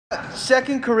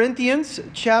2 Corinthians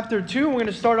chapter 2. We're going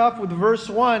to start off with verse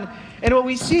 1. And what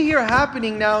we see here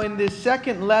happening now in this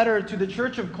second letter to the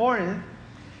church of Corinth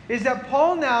is that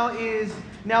Paul now is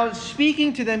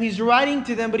speaking to them. He's writing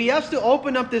to them, but he has to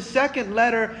open up this second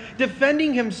letter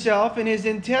defending himself and his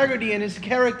integrity and his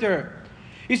character.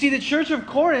 You see, the church of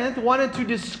Corinth wanted to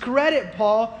discredit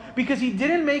Paul because he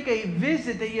didn't make a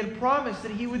visit that he had promised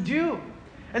that he would do.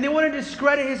 And they want to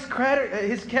discredit his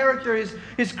character,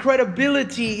 his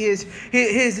credibility,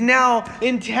 his now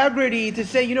integrity, to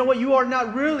say, you know what, you are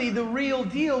not really the real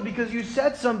deal because you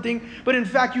said something, but in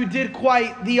fact you did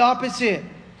quite the opposite.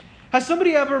 Has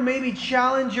somebody ever maybe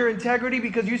challenged your integrity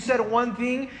because you said one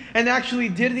thing and actually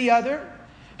did the other?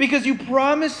 Because you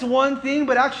promised one thing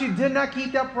but actually did not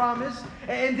keep that promise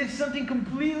and did something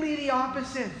completely the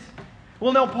opposite?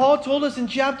 Well, now Paul told us in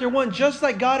chapter 1, just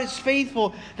like God is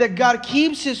faithful, that God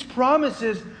keeps His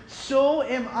promises, so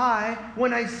am I.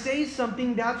 When I say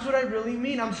something, that's what I really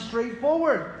mean. I'm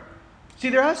straightforward. See,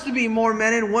 there has to be more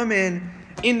men and women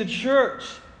in the church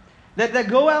that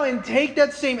go out and take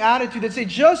that same attitude, that say,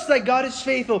 just like God is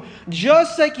faithful,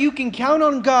 just like you can count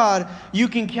on God, you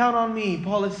can count on me,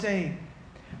 Paul is saying.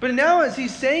 But now as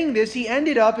he's saying this, he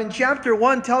ended up in chapter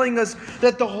 1 telling us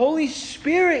that the Holy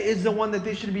Spirit is the one that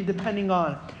they should be depending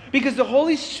on. Because the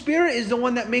Holy Spirit is the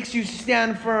one that makes you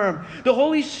stand firm. The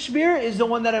Holy Spirit is the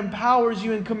one that empowers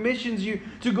you and commissions you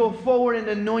to go forward and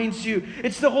anoints you.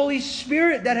 It's the Holy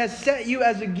Spirit that has set you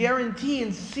as a guarantee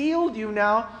and sealed you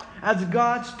now as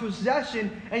God's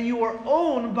possession, and you are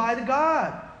owned by the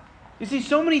God. You see,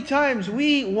 so many times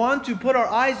we want to put our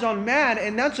eyes on man,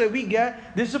 and that's why we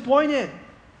get disappointed.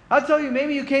 I'll tell you,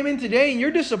 maybe you came in today and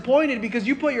you're disappointed because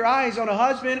you put your eyes on a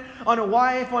husband, on a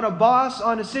wife, on a boss,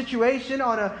 on a situation,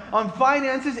 on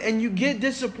finances, and you get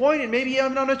disappointed. Maybe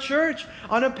even on a church,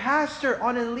 on a pastor,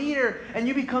 on a leader, and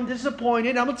you become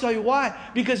disappointed. I'm going to tell you why.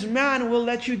 Because man will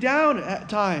let you down at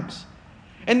times.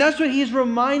 And that's what he's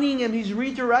reminding him. He's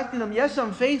redirecting them. Yes,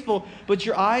 I'm faithful, but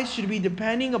your eyes should be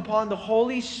depending upon the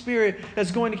Holy Spirit that's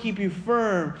going to keep you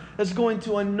firm, that's going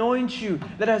to anoint you,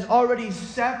 that has already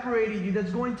separated you,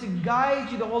 that's going to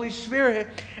guide you, the Holy Spirit.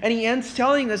 And he ends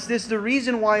telling us this, the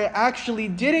reason why I actually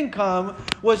didn't come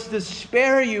was to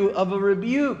spare you of a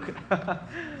rebuke.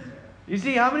 You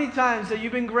see, how many times have you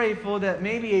been grateful that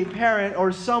maybe a parent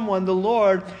or someone, the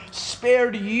Lord,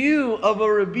 spared you of a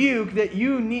rebuke that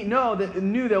you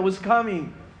knew that was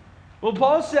coming? Well,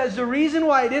 Paul says the reason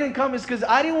why I didn't come is because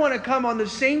I didn't want to come on the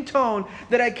same tone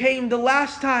that I came the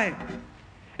last time.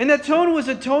 And that tone was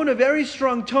a very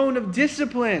strong tone of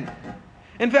discipline.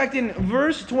 In fact, in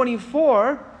verse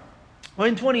 24...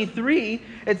 in 23,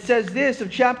 it says this of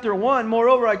chapter 1,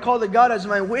 moreover, I call to God as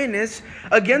my witness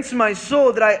against my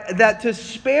soul that to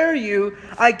spare you,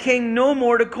 I came no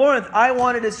more to Corinth. I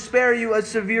wanted to spare you a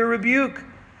severe rebuke.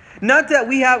 Not that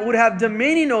we would have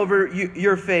dominion over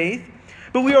your faith,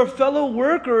 but we are fellow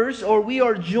workers, or we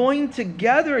are joined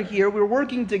together here. We're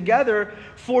working together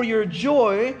for your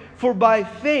joy, for by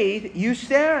faith you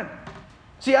stand.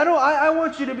 See, I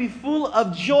want you to be full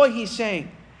of joy, he's saying.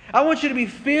 I want you to be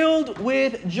filled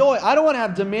with joy. I don't want to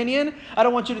have dominion. I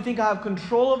don't want you to think I have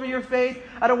control over your faith.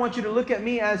 I don't want you to look at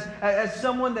me as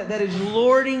someone that is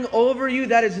lording over you.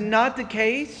 That is not the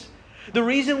case. The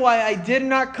reason why I did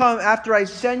not come after I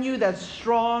sent you that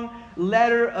strong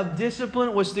letter of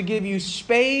discipline was to give you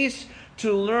space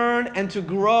to learn and to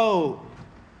grow.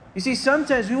 You see,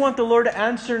 sometimes we want the Lord to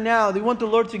answer now. We want the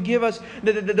Lord to give us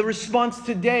the response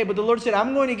today. But the Lord said,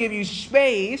 I'm going to give you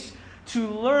space to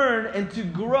learn and to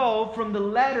grow from the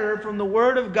letter, from the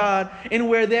Word of God, and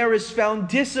where there is found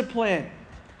discipline.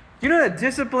 You know that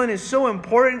discipline is so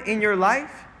important in your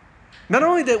life? Not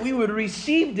only that we would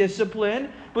receive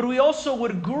discipline, but we also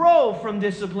would grow from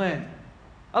discipline.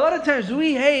 A lot of times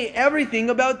we hate everything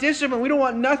about discipline. We don't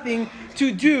want nothing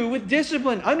to do with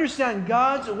discipline. Understand,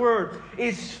 God's Word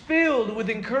is filled with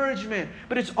encouragement,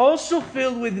 but it's also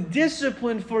filled with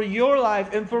discipline for your life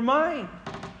and for mine,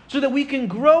 so that we can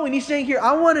grow. And he's saying here,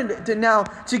 I wanted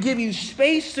to give you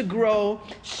space to grow,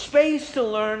 space to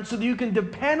learn, so that you can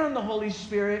depend on the Holy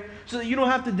Spirit, so that you don't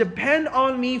have to depend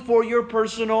on me for your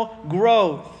personal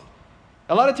growth.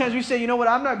 A lot of times we say, you know what,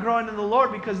 I'm not growing in the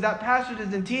Lord because that pastor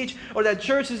doesn't teach, or that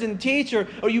church doesn't teach,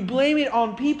 or you blame it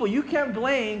on people. You can't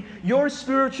blame your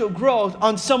spiritual growth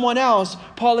on someone else,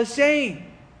 Paul is saying.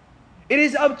 It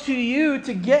is up to you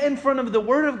to get in front of the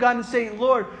Word of God and say,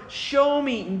 Lord, show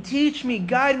me and teach me,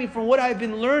 guide me from what I've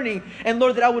been learning. And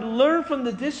Lord, that I would learn from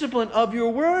the discipline of your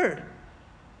Word.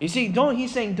 You see,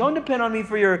 he's saying, don't depend on me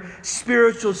for your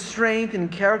spiritual strength and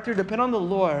character. Depend on the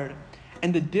Lord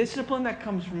and the discipline that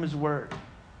comes from His Word.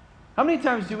 How many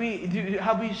times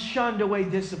have we shunned away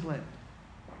discipline?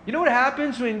 You know what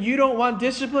happens when you don't want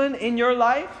discipline in your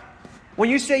life? When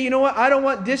you say, you know what, I don't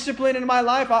want discipline in my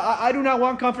life. I do not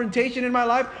want confrontation in my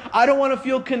life. I don't want to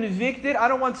feel convicted. I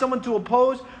don't want someone to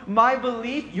oppose my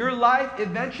belief. Your life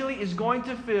eventually is going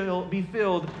to be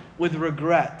filled with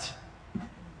regret.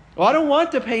 Well, I don't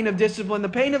want the pain of discipline. The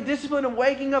pain of discipline of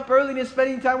waking up early and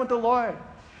spending time with the Lord.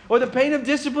 Or the pain of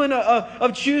discipline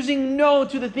of choosing no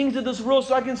to the things of this world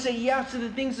so I can say yes to the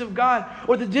things of God.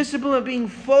 Or the discipline of being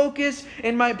focused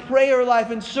in my prayer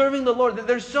life and serving the Lord.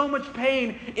 There's so much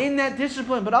pain in that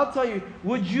discipline. But I'll tell you,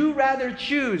 would you rather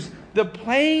choose the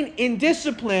pain in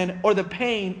discipline or the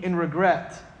pain in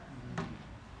regret?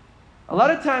 A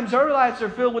lot of times our lives are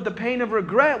filled with the pain of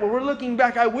regret where we're looking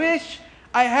back, I wish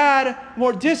I had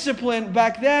more discipline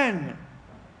back then.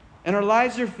 And our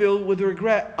lives are filled with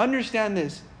regret. Understand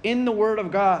this. In the Word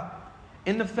of God,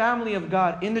 in the family of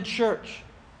God, in the church,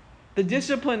 the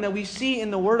discipline that we see in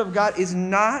the Word of God is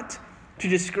not to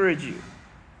discourage you.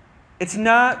 It's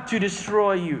not to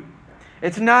destroy you.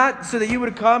 It's not so that you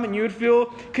would come and you would feel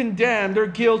condemned or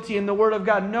guilty in the Word of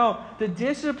God. No, the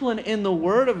discipline in the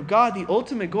Word of God, the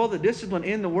ultimate goal of the discipline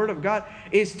in the Word of God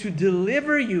is to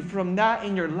deliver you from that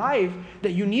in your life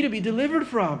that you need to be delivered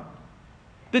from.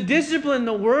 The discipline,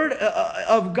 the Word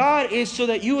of God is so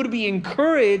that you would be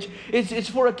encouraged. It's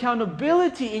for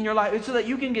accountability in your life. It's so that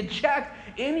you can get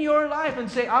checked in your life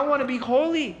and say, I want to be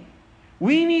holy.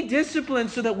 We need discipline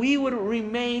so that we would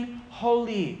remain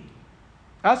holy.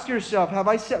 Ask yourself, have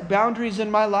I set boundaries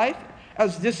in my life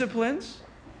as disciplines?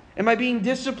 Am I being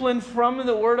disciplined from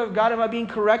the Word of God? Am I being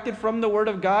corrected from the Word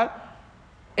of God?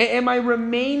 Am I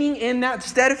remaining in that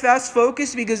steadfast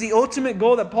focus? Because the ultimate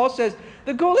goal that Paul says,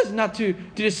 the goal is not to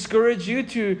discourage you,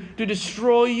 to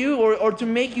destroy you, or to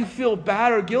make you feel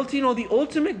bad or guilty. No, the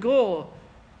ultimate goal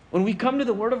when we come to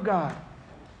the Word of God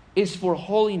is for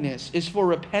holiness, is for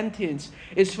repentance,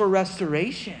 is for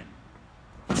restoration.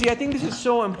 See, I think this is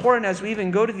so important as we even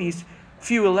go to these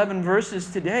few 11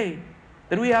 verses today,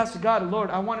 that we ask God, Lord,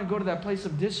 I want to go to that place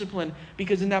of discipline,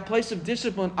 because in that place of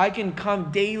discipline, I can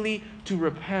come daily to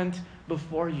repent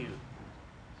before you.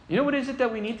 You know what is it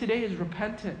that we need today is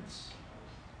repentance.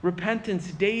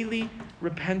 Repentance, daily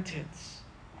repentance.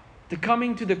 The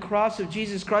coming to the cross of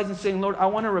Jesus Christ and saying, Lord, I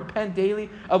want to repent daily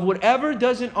of whatever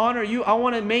doesn't honor you. I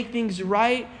want to make things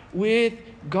right with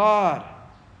God.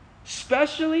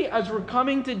 Especially as we're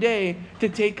coming today to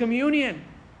take communion.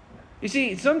 You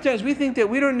see, sometimes we think that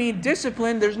we don't need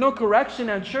discipline. There's no correction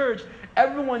at church.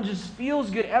 Everyone just feels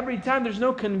good every time. There's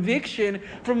no conviction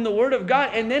from the Word of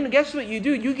God. And then guess what you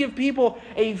do? You give people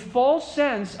a false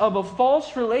sense of a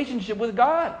false relationship with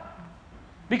God.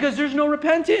 Because there's no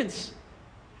repentance.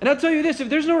 And I'll tell you this, if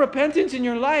there's no repentance in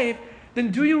your life,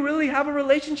 then do you really have a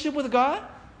relationship with God?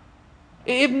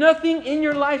 If nothing in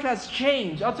your life has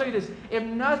changed, I'll tell you this, if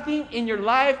nothing in your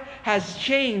life has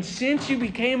changed since you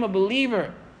became a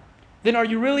believer, then are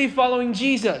you really following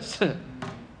Jesus?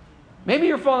 Maybe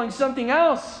you're following something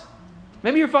else.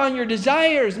 Maybe you're following your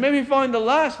desires. Maybe you're following the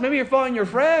lust. Maybe you're following your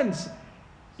friends.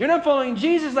 You're not following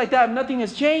Jesus like that if nothing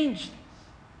has changed.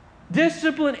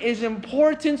 Discipline is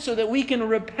important so that we can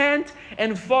repent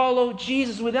and follow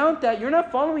Jesus. Without that, you're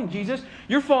not following Jesus.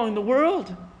 You're following the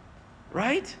world.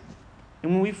 Right?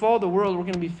 And when we follow the world, we're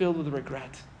going to be filled with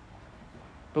regret.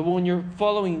 But when you're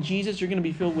following Jesus, you're going to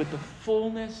be filled with the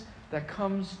fullness that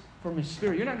comes from His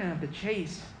Spirit. You're not going to have to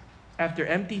chase after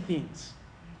empty things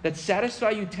that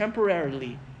satisfy you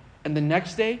temporarily, and the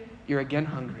next day, you're again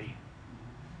hungry.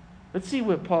 Let's see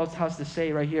what Paul has to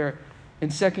say right here in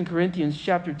 2 Corinthians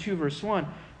chapter 2, verse 1.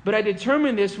 But I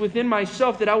determined this within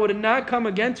myself, that I would not come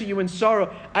again to you in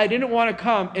sorrow. I didn't want to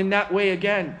come in that way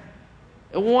again.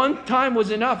 One time was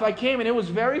enough. I came and it was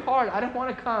very hard. I don't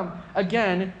want to come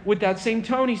again with that same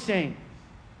tone he's saying.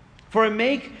 For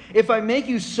if I make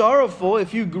you sorrowful,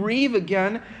 if you grieve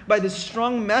again by the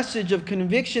strong message of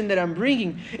conviction that I'm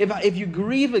bringing, if you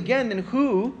grieve again, then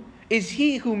who is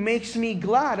He who makes me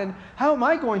glad? And how am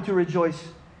I going to rejoice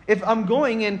if I'm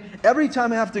going and every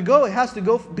time I have to go, it has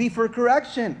to be for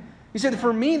correction? He said,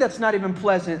 for me, that's not even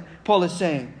pleasant, Paul is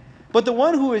saying. But the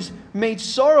one who is made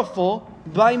sorrowful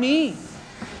by me.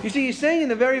 You see, he's saying in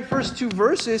the very first two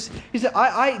verses, he said,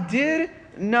 I did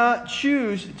not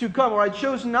choose to come, or I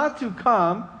chose not to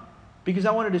come because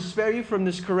I wanted to spare you from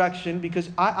this correction, because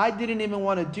I didn't even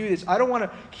want to do this. I don't want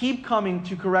to keep coming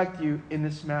to correct you in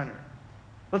this manner.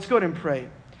 Let's go ahead and pray.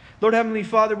 Lord Heavenly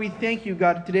Father, we thank you,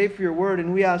 God, today for your word,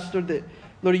 and we ask, Lord, that,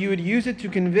 Lord, you would use it to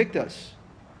convict us,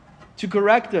 to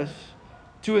correct us,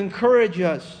 to encourage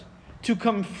us, to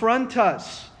confront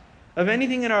us of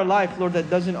anything in our life, Lord, that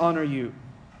doesn't honor you.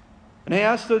 And I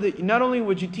ask, Lord, that not only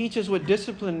would you teach us what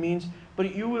discipline means,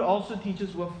 but you would also teach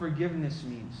us what forgiveness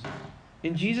means.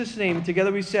 In Jesus' name,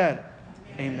 together we said,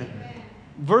 Amen.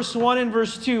 Verse 1 and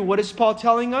verse 2, what is Paul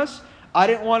telling us? I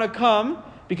didn't want to come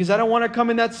because I don't want to come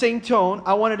in that same tone.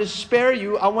 I wanted to spare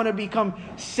you. I want to become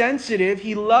sensitive.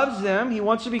 He loves them. He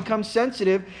wants to become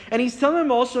sensitive. And he's telling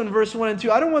them also in verse 1 and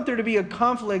 2, I don't want there to be a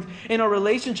conflict in our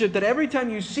relationship that every time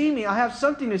you see me, I have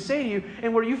something to say to you,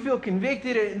 and where you feel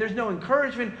convicted and there's no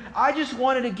encouragement. I just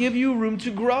wanted to give you room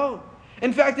to grow.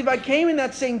 In fact, if I came in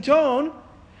that same tone,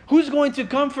 who's going to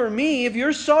comfort me if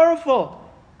you're sorrowful?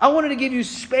 I wanted to give you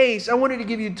space. I wanted to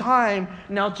give you time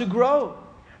now to grow.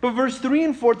 But verse 3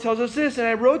 and 4 tells us this, and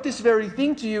I wrote this very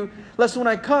thing to you, lest when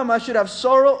I come I should have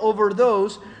sorrow over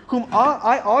those whom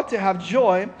I ought to have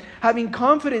joy, having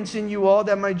confidence in you all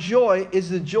that my joy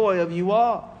is the joy of you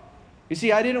all. You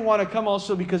see, I didn't want to come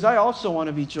also because I also want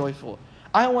to be joyful.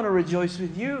 I want to rejoice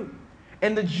with you.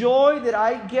 And the joy that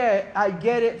I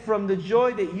get it from the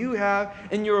joy that you have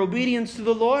in your obedience to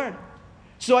the Lord.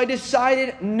 So I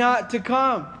decided not to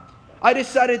come. I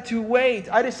decided to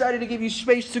wait. I decided to give you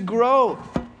space to grow.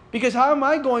 Because how am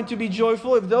I going to be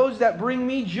joyful if those that bring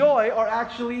me joy are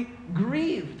actually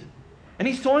grieved? And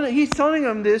he's telling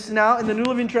them this now in the New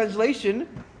Living Translation.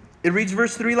 It reads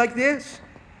verse 3 like this.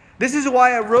 This is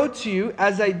why I wrote to you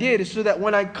as I did, so that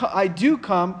when I do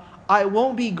come, I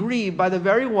won't be grieved by the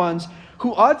very ones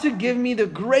who ought to give me the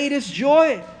greatest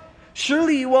joy.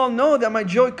 Surely you all know that my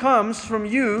joy comes from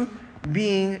you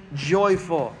being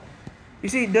joyful. You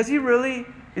see,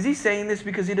 is he saying this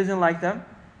because he doesn't like them?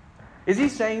 Is he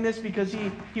saying this because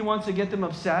he wants to get them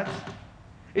upset?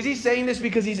 Is he saying this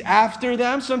because he's after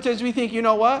them? Sometimes we think, you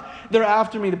know what? They're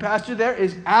after me. The pastor there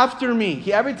is after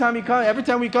me. Every time we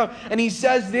come, and he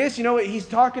says this, you know what? He's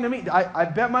talking to me. I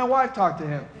bet my wife talked to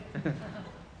him.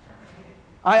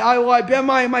 I bet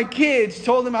my kids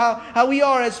told him how we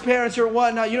are as parents or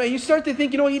whatnot. You know, you start to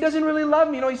think, he doesn't really love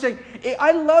me. He's saying,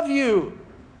 I love you.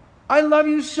 I love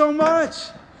you so much.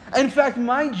 In fact,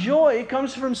 my joy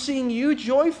comes from seeing you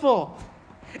joyful.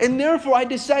 And therefore, I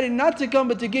decided not to come,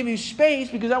 but to give you space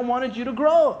because I wanted you to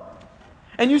grow.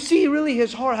 And you see really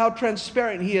his heart, how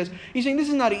transparent he is. He's saying, this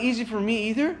is not easy for me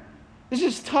either. This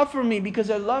is tough for me because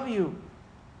I love you.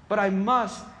 But I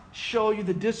must show you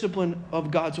the discipline of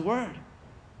God's word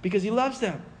because he loves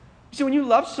them. You see, when you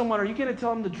love someone, are you going to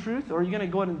tell them the truth or are you going to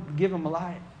go and give them a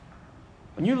lie?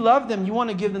 When you love them, you want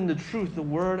to give them the truth, the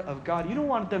word of God. You don't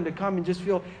want them to come and just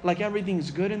feel like everything's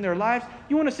good in their lives.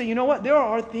 You want to say, you know what? There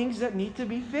are things that need to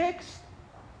be fixed.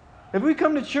 If we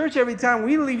come to church every time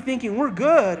we leave thinking we're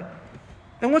good,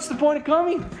 then what's the point of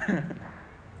coming?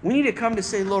 We need to come to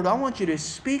say, Lord, I want you to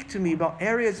speak to me about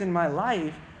areas in my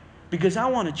life because I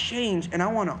want to change and I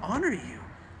want to honor you.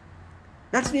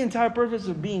 That's the entire purpose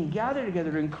of being gathered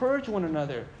together, to encourage one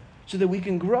another so that we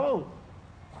can grow.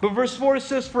 But verse 4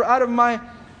 says, For out of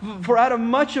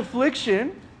much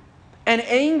affliction and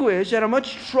anguish, out of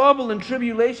much trouble and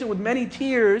tribulation with many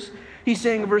tears, he's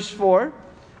saying in verse 4,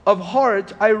 of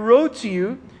heart I wrote to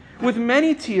you with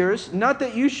many tears, not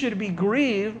that you should be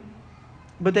grieved,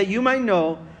 but that you might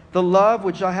know the love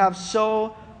which I have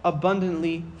so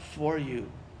abundantly for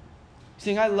you. He's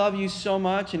saying, I love you so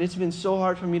much, and it's been so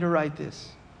hard for me to write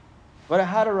this. But I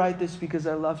had to write this because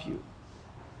I love you.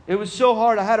 It was so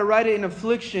hard. I had to write it in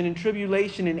affliction and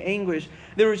tribulation and anguish.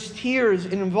 There was tears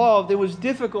involved. It was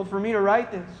difficult for me to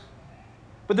write this.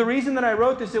 But the reason that I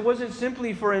wrote this, it wasn't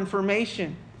simply for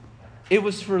information. It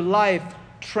was for life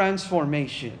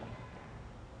transformation.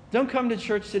 Don't come to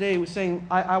church today with saying,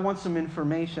 I want some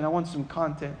information. I want some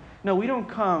content. No, we don't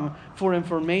come for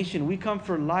information. We come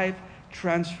for life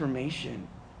transformation.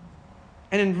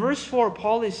 And in verse 4,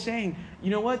 Paul is saying, you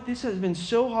know what? This has been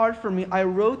so hard for me. I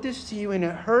wrote this to you and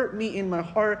it hurt me in my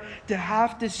heart to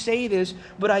have to say this.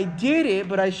 But I did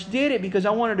it because I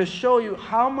wanted to show you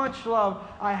how much love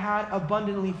I had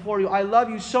abundantly for you. I love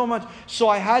you so much, so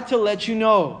I had to let you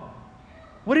know.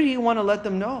 What did he want to let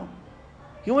them know?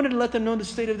 He wanted to let them know the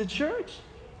state of the church.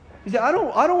 He said, I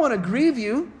don't want to grieve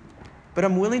you, but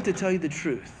I'm willing to tell you the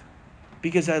truth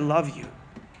because I love you.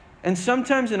 And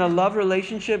sometimes in a love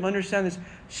relationship, understand this,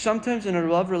 sometimes in a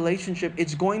love relationship,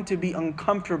 it's going to be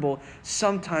uncomfortable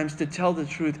sometimes to tell the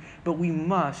truth, but we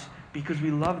must because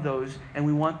we love those and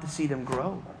we want to see them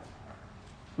grow.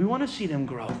 We want to see them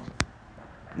grow.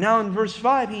 Now in verse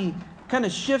 5, he kind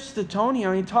of shifts the tone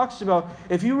here and he talks about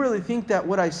if you really think that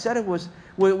what I said it was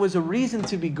a reason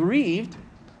to be grieved,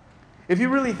 if you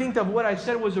really think that what I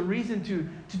said was a reason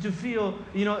to feel,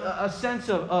 a sense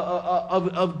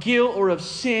of guilt or of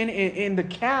sin in the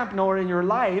camp nor in your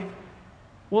life,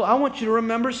 well, I want you to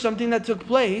remember something that took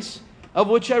place of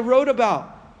which I wrote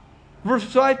about. Verse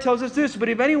 5 tells us this, but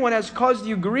if anyone has caused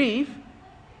you grief,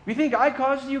 You think I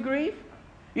caused you grief?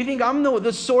 You think I'm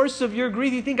the source of your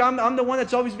grief? You think I'm the one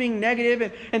that's always being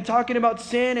negative and talking about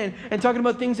sin and talking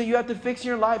about things that you have to fix in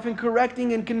your life and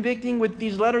correcting and convicting with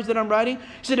these letters that I'm writing? He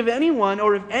said, if anyone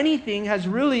or if anything has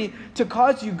really to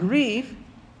cause you grief,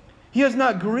 he has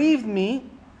not grieved me,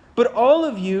 but all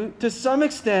of you to some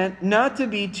extent, not to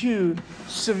be too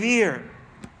severe.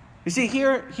 You see,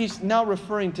 here he's now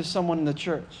referring to someone in the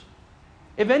church.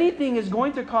 If anything is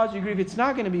going to cause you grief, it's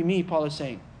not going to be me, Paul is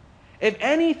saying. If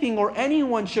anything or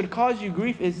anyone should cause you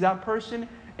grief, is that person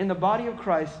in the body of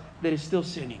Christ that is still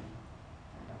sinning.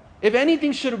 If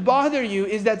anything should bother you,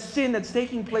 is that sin that's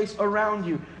taking place around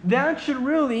you. That should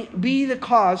really be the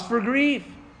cause for grief.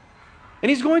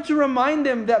 And he's going to remind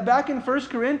them that back in 1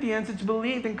 Corinthians, it's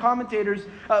believed and commentators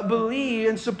believe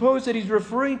and suppose that he's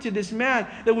referring to this man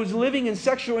that was living in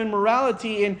sexual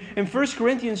immorality. In 1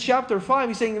 Corinthians chapter 5,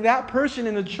 he's saying that person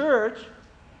in the church,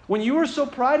 when you were so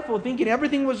prideful, thinking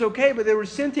everything was okay, but there was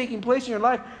sin taking place in your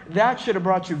life, that should have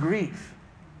brought you grief.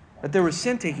 That there was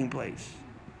sin taking place.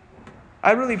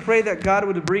 I really pray that God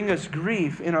would bring us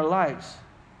grief in our lives.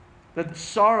 That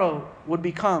sorrow would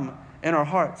become in our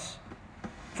hearts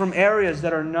from areas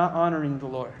that are not honoring the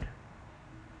Lord.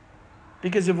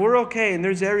 Because if we're okay and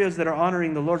there's areas that are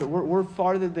honoring the Lord, we're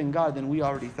farther than God than we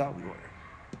already thought we were.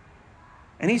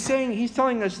 And he's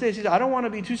telling us this. He said, I don't want to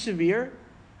be too severe.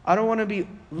 I don't want to be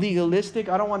legalistic.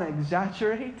 I don't want to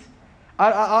exaggerate.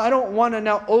 I don't want to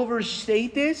now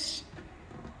overstate this.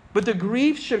 But the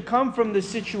grief should come from the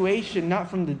situation, not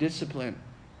from the discipline.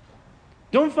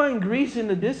 Don't find grief in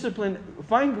the discipline.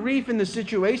 Find grief in the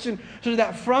situation so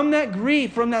that from that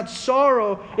grief, from that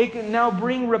sorrow, it can now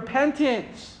bring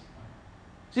repentance.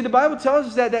 See, the Bible tells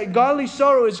us that godly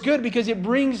sorrow is good because it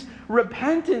brings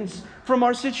repentance from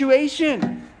our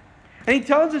situation. And he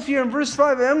tells us here in verse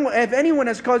 5, if anyone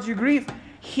has caused you grief,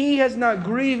 he has not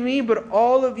grieved me, but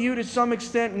all of you to some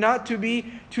extent, not to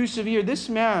be too severe. This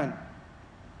man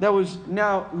that was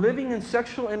now living in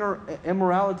sexual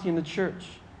immorality in the church,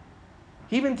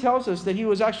 he even tells us that he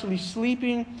was actually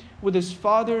sleeping with his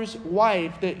father's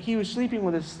wife, that he was sleeping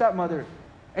with his stepmother.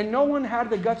 And no one had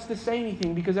the guts to say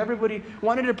anything because everybody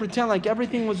wanted to pretend like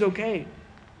everything was okay.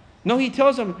 No, he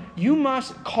tells them, you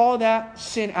must call that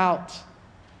sin out.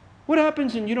 What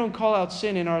happens when you don't call out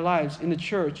sin in our lives, in the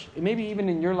church, and maybe even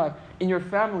in your life, in your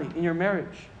family, in your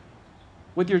marriage,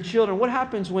 with your children? What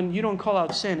happens when you don't call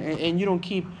out sin and you don't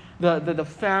keep the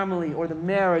family or the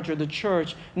marriage or the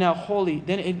church now holy?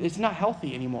 Then it's not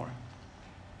healthy anymore.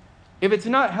 If it's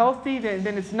not healthy,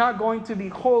 then it's not going to be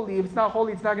holy. If it's not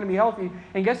holy, it's not going to be healthy.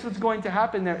 And guess what's going to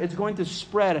happen there? It's going to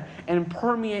spread and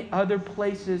permeate other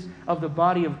places of the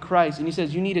body of Christ. And he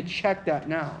says, you need to check that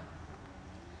now.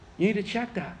 You need to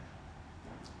check that.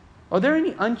 Are there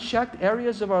any unchecked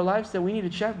areas of our lives that we need to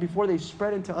check before they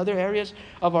spread into other areas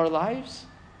of our lives?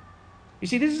 You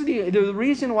see, this is the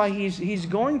reason why he's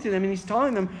going to them and he's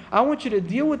telling them, I want you to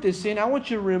deal with this sin. I want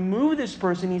you to remove this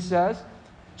person, he says,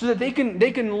 so that they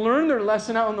can learn their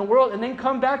lesson out in the world and then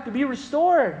come back to be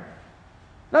restored.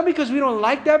 Not because we don't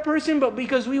like that person, but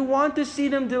because we want to see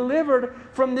them delivered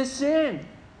from this sin.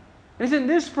 And he said,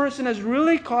 this person has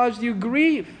really caused you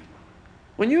grief.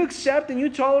 When you accept and you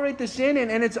tolerate the sin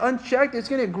and it's unchecked, it's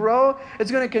going to grow,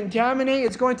 it's going to contaminate,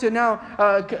 it's going to now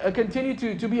continue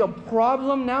to be a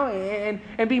problem now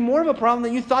and be more of a problem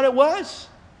than you thought it was.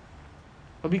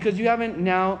 But because you haven't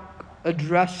now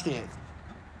addressed it.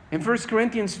 In 1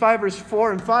 Corinthians 5 verse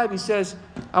 4 and 5, he says,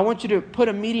 I want you to put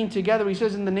a meeting together. He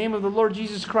says, in the name of the Lord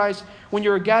Jesus Christ, when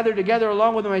you are gathered together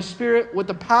along with my spirit, with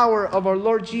the power of our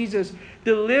Lord Jesus,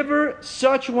 deliver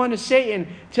such one to Satan.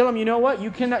 Tell him, you know what?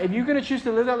 You cannot, if you're going to choose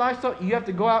to live that lifestyle, you have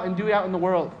to go out and do it out in the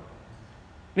world.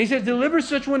 And he says, deliver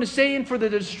such one to Satan for the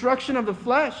destruction of the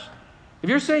flesh. If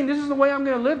you're saying this is the way I'm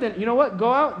going to live, then you know what?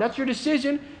 Go out. That's your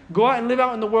decision. Go out and live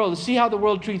out in the world and see how the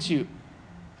world treats you.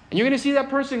 And you're going to see that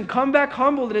person come back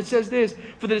humbled. And it says this,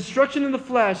 for the destruction of the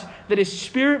flesh, that his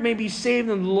spirit may be saved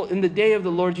in the day of the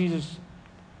Lord Jesus.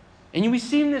 And we've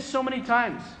seen this so many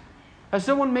times. As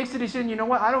someone makes a decision, you know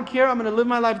what, I don't care, I'm going to live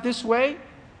my life this way.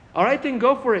 All right, then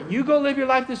go for it. You go live your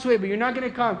life this way, but you're not going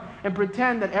to come and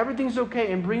pretend that everything's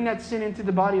okay and bring that sin into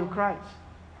the body of Christ.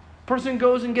 Person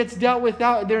goes and gets dealt with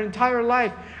out their entire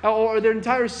life or their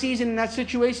entire season in that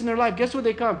situation in their life. Guess what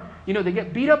they come? You know, they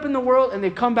get beat up in the world and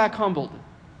they come back humbled.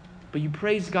 But you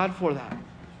praise God for that.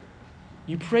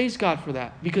 You praise God for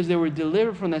that because they were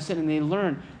delivered from that sin and they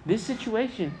learned this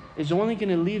situation is only going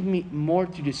to leave me more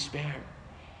to despair.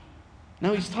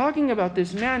 Now he's talking about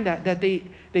this man that they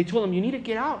told him, you need to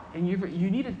get out and you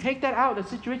need to take that out, that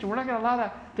situation. We're not going to allow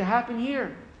that to happen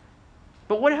here.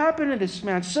 But what happened to this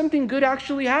man? Something good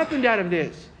actually happened out of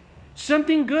this.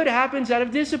 Something good happens out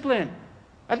of discipline.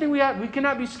 I think we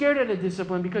cannot be scared out of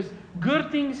discipline, because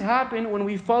good things happen when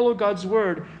we follow God's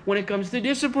word when it comes to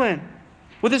discipline.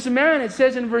 With this man, it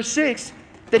says in verse 6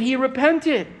 that he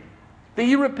repented. That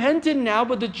he repented now,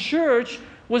 but the church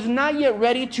was not yet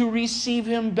ready to receive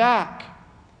him back.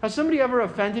 Has somebody ever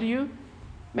offended you?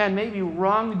 Man, maybe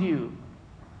wronged you.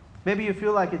 Maybe you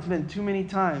feel like it's been too many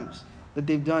times that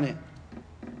they've done it.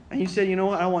 And you said, you know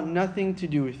what, I want nothing to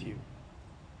do with you.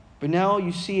 But now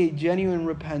you see a genuine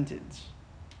repentance.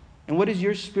 And what is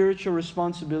your spiritual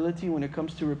responsibility when it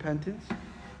comes to repentance?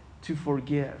 To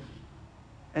forgive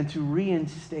and to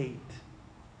reinstate.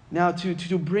 Now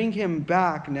to bring him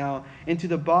back now into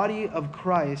the body of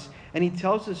Christ. And he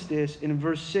tells us this in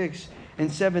verse 6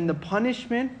 and 7. The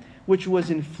punishment which was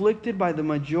inflicted by the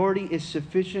majority is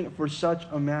sufficient for such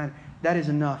a man. That is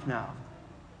enough now.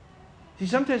 See,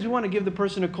 sometimes we want to give the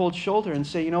person a cold shoulder and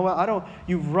say, you know what,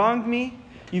 you've wronged me.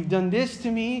 You've done this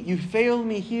to me. You failed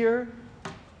me here.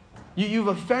 You've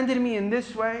offended me in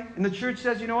this way. And the church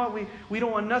says, you know what, we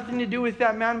don't want nothing to do with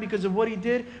that man because of what he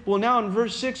did. Well, now in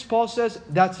verse 6, Paul says,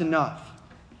 that's enough.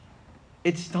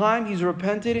 It's time he's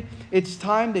repented. It's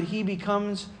time that he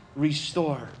becomes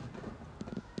restored.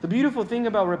 The beautiful thing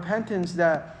about repentance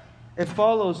that it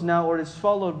follows now, or is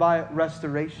followed by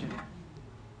restoration.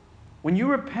 When you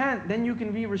repent, then you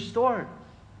can be restored.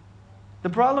 The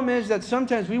problem is that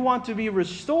sometimes we want to be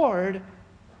restored.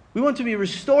 We want to be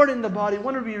restored in the body. We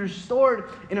want to be restored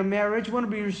in a marriage. We want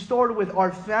to be restored with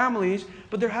our families.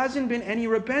 But there hasn't been any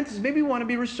repentance. Maybe we want to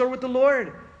be restored with the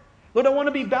Lord. Lord, I want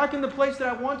to be back in the place that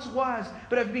I once was.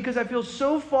 But because I feel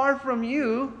so far from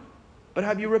you. But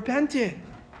have you repented?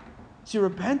 See,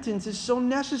 repentance is so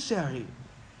necessary.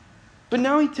 But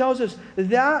now he tells us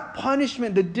that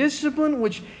punishment, the discipline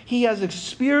which he has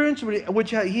experienced,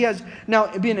 which he has now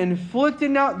been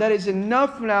inflicted now, that is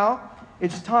enough now.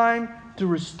 It's time to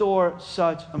restore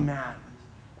such a man.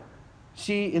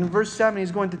 See, in verse 7,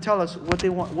 he's going to tell us what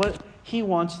he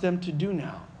wants them to do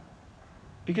now.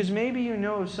 Because maybe you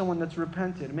know of someone that's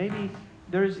repented. Maybe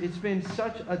it's been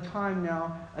such a time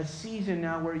now, a season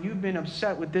now, where you've been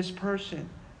upset with this person.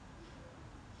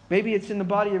 Maybe it's in the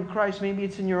body of Christ. Maybe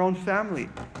it's in your own family.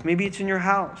 Maybe it's in your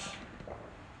house.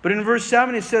 But in verse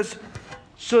 7 it says,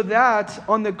 so that,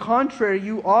 on the contrary,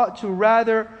 you ought to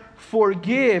rather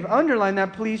forgive. Underline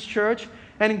that, please, church.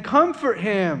 And comfort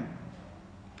him.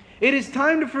 It is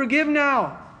time to forgive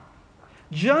now.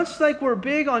 Just like we're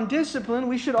big on discipline,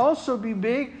 we should also be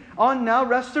big on now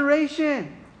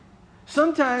restoration.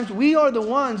 Sometimes we are the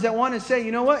ones that want to say,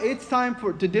 you know what, it's time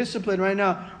to discipline right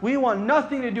now. We want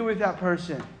nothing to do with that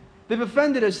person. They've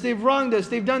offended us. They've wronged us.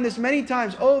 They've done this many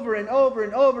times over and over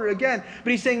and over again.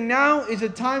 But he's saying now is a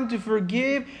time to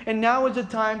forgive, and now is a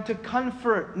time to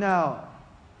comfort now.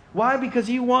 Why? Because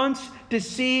he wants to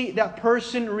see that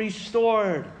person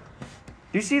restored.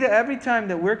 Do you see that every time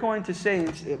that we're going to say,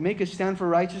 make a stand for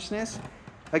righteousness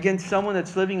against someone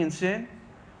that's living in sin,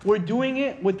 we're doing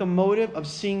it with the motive of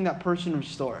seeing that person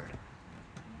restored.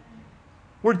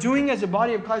 We're doing it as a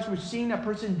body of Christ. We're seeing that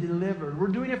person delivered. We're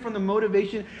doing it from the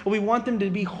motivation of we want them to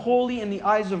be holy in the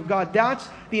eyes of God. That's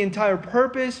the entire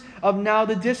purpose of now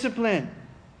the discipline.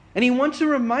 And he wants to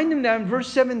remind them that in verse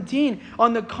 17,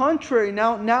 on the contrary,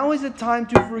 now is the time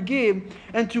to forgive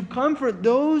and to comfort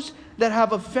those that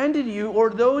have offended you or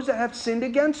those that have sinned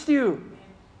against you.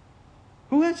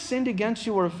 Who has sinned against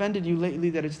you or offended you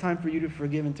lately that it's time for you to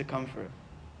forgive and to comfort?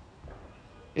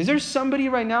 Is there somebody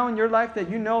right now in your life that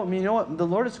you know what, the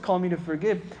Lord has called me to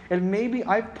forgive, and maybe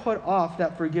I've put off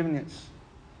that forgiveness?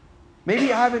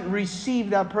 Maybe I haven't received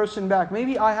that person back.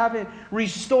 Maybe I haven't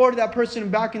restored that person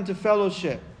back into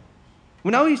fellowship.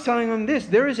 Well, now he's telling them this.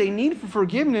 There is a need for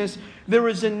forgiveness. There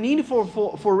is a need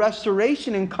for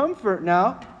restoration and comfort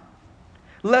now.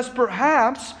 Lest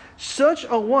perhaps such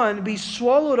a one be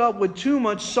swallowed up with too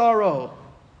much sorrow.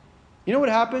 You know what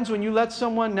happens when you let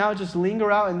someone now just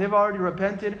linger out and they've already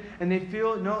repented and they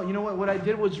feel, no, you know what I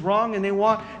did was wrong, and they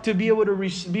want to be able to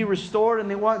be restored, and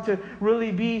they want to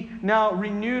really be now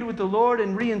renewed with the Lord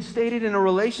and reinstated in a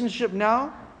relationship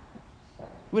now?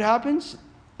 What happens?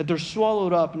 That they're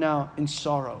swallowed up now in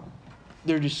sorrow.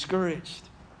 They're discouraged.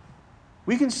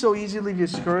 We can so easily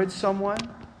discourage someone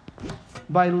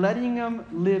by letting them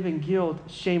live in guilt,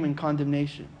 shame, and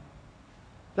condemnation.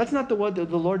 That's not the way the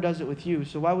Lord does it with you,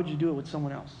 so why would you do it with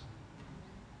someone else?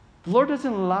 The Lord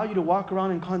doesn't allow you to walk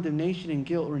around in condemnation and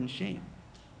guilt or in shame.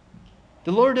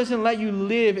 The Lord doesn't let you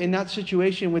live in that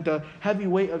situation with the heavy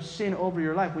weight of sin over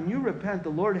your life. When you repent, the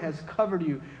Lord has covered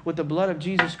you with the blood of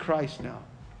Jesus Christ now.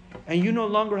 And you no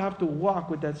longer have to walk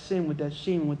with that sin, with that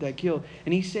shame, with that guilt.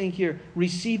 And he's saying here,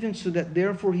 receive him so that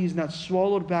therefore he's not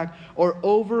swallowed back or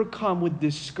overcome with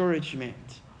discouragement.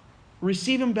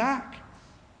 Receive him back.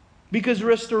 Because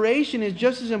restoration is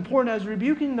just as important as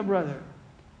rebuking the brother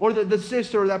or the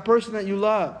sister or that person that you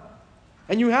love.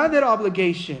 And you have that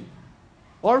obligation.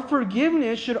 Our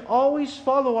forgiveness should always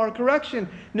follow our correction.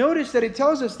 Notice that it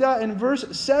tells us that in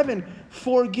verse 7,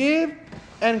 forgive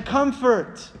and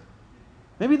comfort.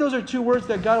 Maybe those are two words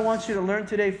that God wants you to learn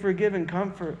today, forgive and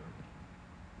comfort.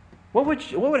 What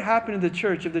would happen to the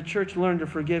church if the church learned to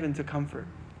forgive and to comfort?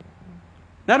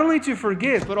 Not only to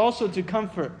forgive, but also to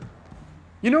comfort.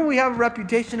 You know what we have a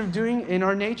reputation of doing in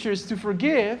our nature is to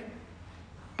forgive,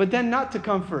 but then not to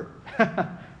comfort.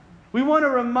 We want to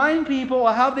remind people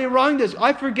of how they wronged us.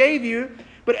 I forgave you,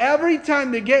 but every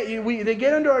time they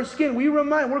get under our skin,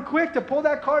 we're quick to pull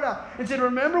that card out and say,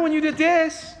 remember when you did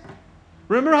this?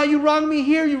 Remember how you wronged me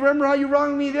here? You remember how you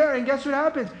wronged me there? And guess what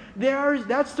happens?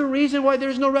 That's the reason why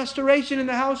there's no restoration in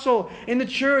the household, in the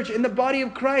church, in the body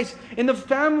of Christ, in the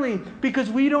family, because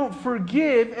we don't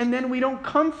forgive and then we don't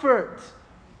comfort.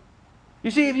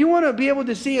 You see, if you want to be able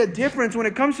to see a difference when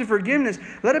it comes to forgiveness,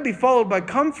 let it be followed by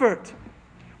comfort,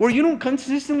 where you don't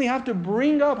consistently have to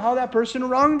bring up how that person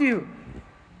wronged you.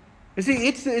 You see,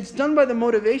 it's done by the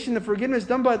motivation, the forgiveness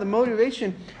done by the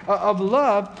motivation of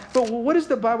love. But what does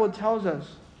the Bible tells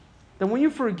us? That when you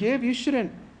forgive, you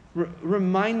shouldn't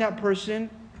remind that person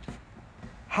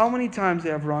how many times they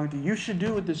have wronged you. You should do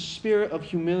it with the spirit of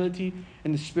humility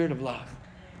and the spirit of love.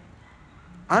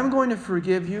 I'm going to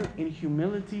forgive you in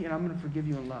humility, and I'm going to forgive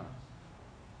you in love.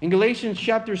 In Galatians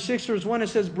chapter 6, verse 1, it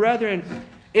says, brethren,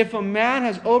 if a man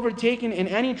has overtaken in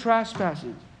any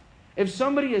trespasses, if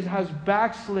somebody has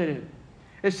backslidden,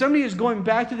 if somebody is going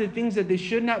back to the things that they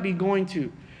should not be going to,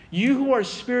 you who are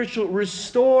spiritual,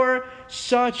 restore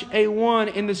such a one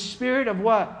in the spirit of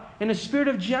what? In the spirit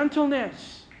of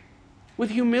gentleness, with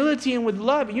humility and with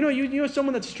love. You know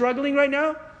someone that's struggling right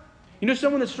now? You know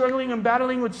someone that's struggling and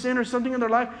battling with sin or something in their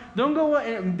life? Don't go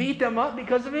and beat them up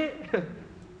because of it.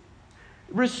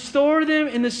 Restore them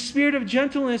in the spirit of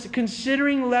gentleness,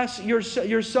 considering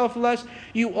yourself less.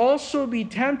 You also be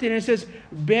tempted. And it says,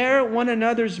 bear one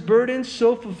another's burdens,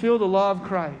 so fulfill the law of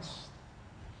Christ.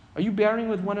 Are you bearing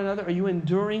with one another? Are you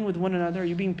enduring with one another? Are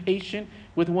you being patient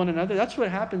with one another? That's what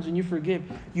happens when you forgive.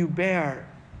 You bear.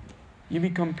 You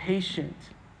become patient.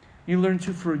 You learn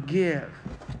to forgive.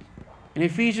 In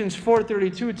Ephesians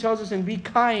 4:32, it tells us, and be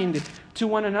kind to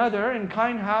one another. And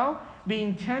kind how?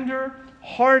 Being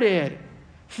tender-hearted.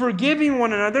 Forgiving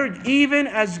one another, even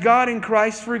as God in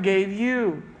Christ forgave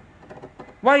you.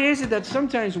 Why is it that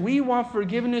sometimes we want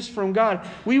forgiveness from God?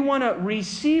 We want to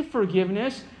receive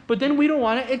forgiveness, but then we don't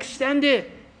want to extend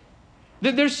it.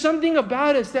 That there's something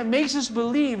about us that makes us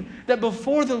believe that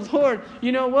before the Lord,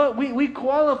 you know what? We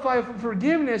qualify for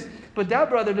forgiveness, but that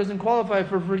brother doesn't qualify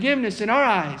for forgiveness in our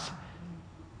eyes.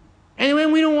 And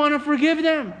then we don't want to forgive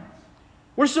them.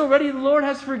 We're so ready the Lord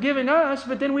has forgiven us,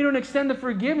 but then we don't extend the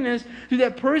forgiveness to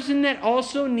that person that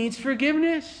also needs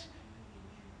forgiveness.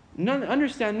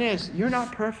 Understand this, you're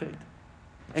not perfect.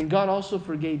 And God also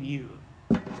forgave you.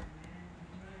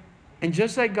 And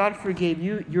just like God forgave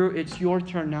you, it's your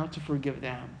turn now to forgive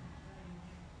them.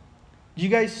 Do you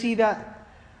guys see that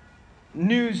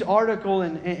news article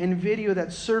and video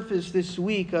that surfaced this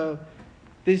week of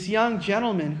this young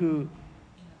gentleman who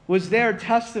was there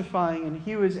testifying, and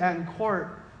he was in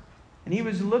court, and he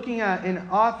was looking at an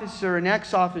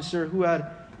ex-officer who had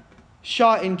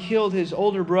shot and killed his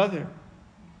older brother.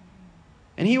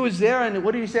 And he was there, and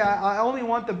what did he say? I only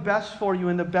want the best for you,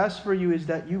 and the best for you is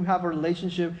that you have a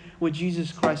relationship with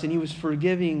Jesus Christ. And he was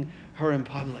forgiving her in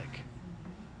public.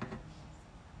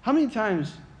 How many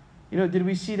times, did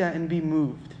we see that and be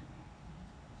moved?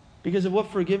 Because of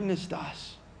what forgiveness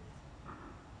does.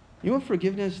 You know what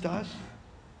forgiveness does?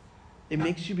 It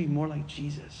makes you be more like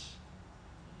Jesus.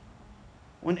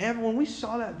 When we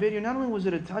saw that video, not only was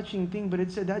it a touching thing, but it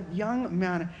said that young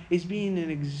man is being an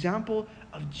example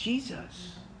of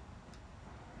Jesus.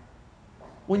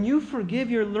 When you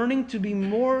forgive, you're learning to be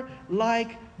more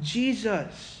like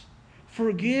Jesus.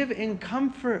 Forgive and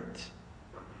comfort.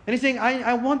 And he's saying,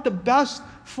 I want the best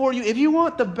for you. If you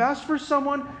want the best for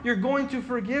someone, you're going to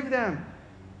forgive them.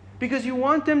 Because you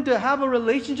want them to have a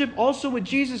relationship also with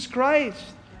Jesus Christ.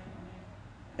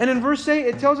 And in verse 8,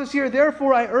 it tells us here,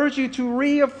 therefore I urge you to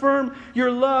reaffirm your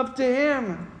love to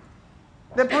Him.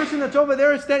 That person that's over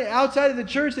there standing outside of the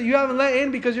church that you haven't let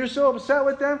in because you're so upset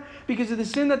with them because of the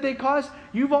sin that they caused,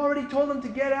 you've already told him to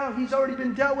get out. He's already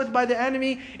been dealt with by the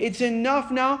enemy. It's enough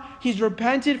now. He's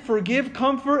repented. Forgive,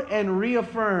 comfort, and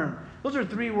reaffirm. Those are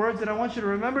 3 words that I want you to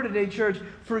remember today, church.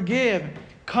 Forgive,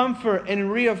 comfort,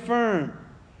 and reaffirm.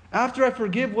 After I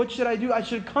forgive, what should I do? I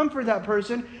should comfort that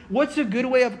person. What's a good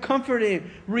way of comforting?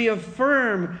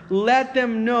 Reaffirm. Let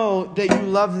them know that you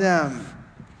love them.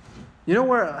 You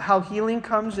know how healing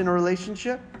comes in a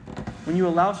relationship? When you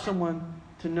allow someone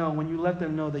to know, when you let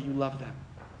them know that you love them.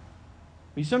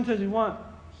 Sometimes we want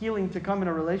healing to come in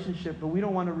a relationship, but we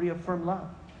don't want to reaffirm love.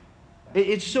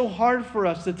 It's so hard for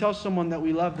us to tell someone that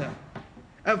we love them.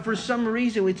 For some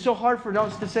reason, it's so hard for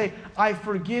us to say, I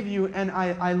forgive you and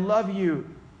I love you.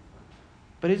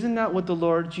 But isn't that what the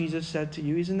Lord Jesus said to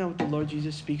you? Isn't that what the Lord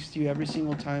Jesus speaks to you every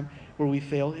single time where we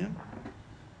fail Him?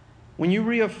 When you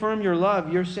reaffirm your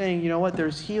love, you're saying, you know what,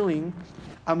 there's healing.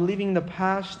 I'm leaving the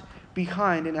past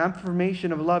behind. And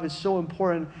affirmation of love is so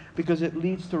important because it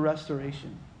leads to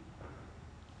restoration.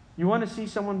 You want to see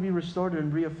someone be restored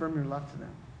and reaffirm your love to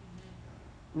them.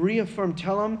 Reaffirm,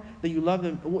 tell them that you love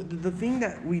them. The thing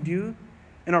that we do,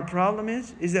 and our problem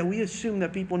is that we assume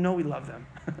that people know we love them.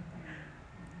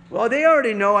 Well, they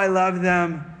already know I love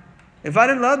them. If I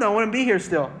didn't love them, I wouldn't be here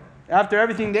still. After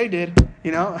everything they did,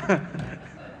 you know.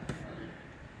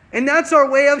 And that's our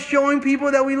way of showing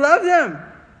people that we love them.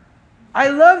 I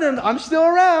love them. I'm still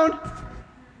around.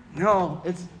 No,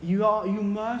 it's you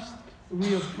must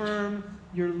reaffirm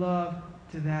your love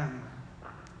to them.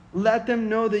 Let them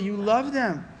know that you love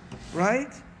them,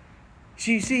 right?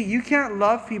 So you see, you can't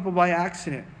love people by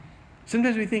accident.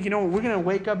 Sometimes we think, we're going to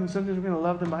wake up and sometimes we're going to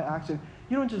love them by accident.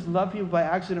 You don't just love people by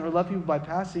accident or love people by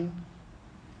passing.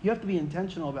 You have to be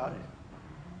intentional about it.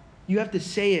 You have to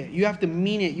say it. You have to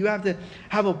mean it. You have to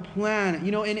have a plan.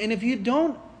 And if you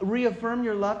don't reaffirm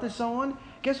your love to someone,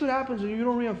 guess what happens when you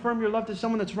don't reaffirm your love to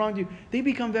someone that's wronged you? They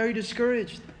become very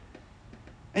discouraged.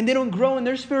 And they don't grow in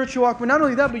their spiritual walk. But not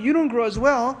only that, but you don't grow as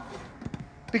well.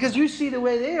 Because you see the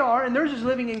way they are, and they're just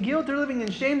living in guilt, they're living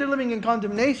in shame, they're living in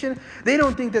condemnation. They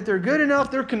don't think that they're good enough.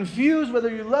 They're confused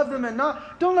whether you love them or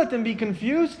not. Don't let them be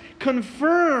confused.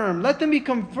 Confirm. Let them be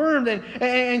confirmed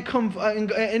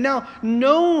and now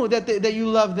know that you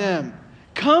love them.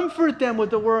 Comfort them with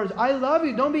the words, I love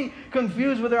you. Don't be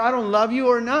confused whether I don't love you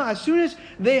or not. As soon as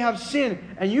they have sinned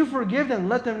and you forgive them,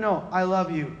 let them know, I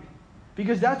love you.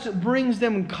 Because that brings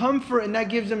them comfort and that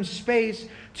gives them space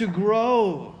to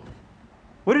grow.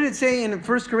 What did it say in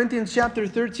 1 Corinthians chapter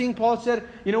 13? Paul said,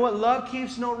 you know what? Love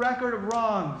keeps no record of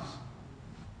wrongs.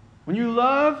 When you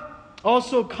love,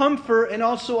 also comfort and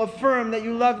also affirm that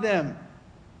you love them.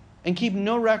 And keep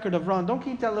no record of wrong. Don't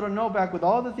keep that little note back with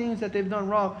all the things that they've done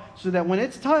wrong. So that when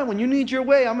it's time, when you need your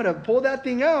way, I'm going to pull that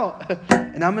thing out.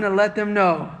 And I'm going to let them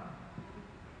know.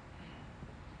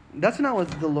 That's not what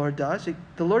the Lord does.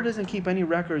 The Lord doesn't keep any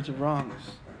records of wrongs.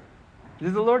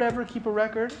 Did the Lord ever keep a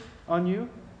record on you?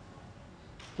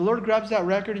 The Lord grabs that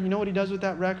record, and you know what He does with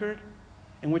that record?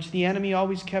 In which the enemy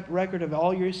always kept record of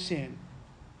all your sin.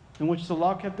 In which the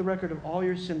law kept the record of all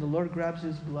your sin. The Lord grabs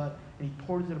His blood, and He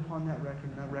pours it upon that record,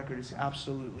 and that record is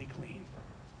absolutely clean.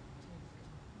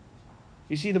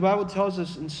 You see, the Bible tells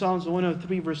us in Psalms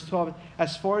 103, verse 12,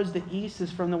 as far as the east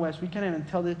is from the west, we can't even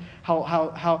tell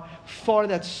how far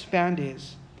that span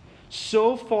is.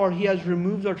 So far, He has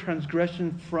removed our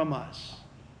transgression from us.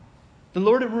 The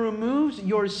Lord removes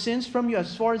your sins from you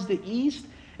as far as the east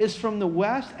is from the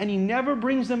west, and He never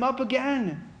brings them up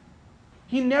again.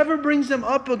 He never brings them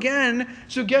up again.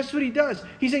 So guess what He does?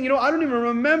 He's saying, I don't even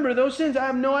remember those sins. I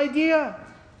have no idea.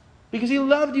 Because He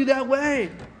loved you that way.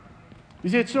 You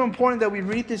see, it's so important that we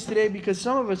read this today because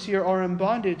some of us here are in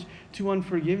bondage to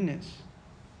unforgiveness.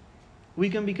 We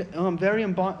can become very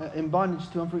in bondage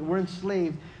to unforgiveness. We're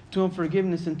enslaved to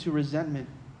unforgiveness and to resentment.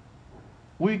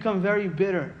 We become very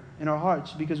bitter in our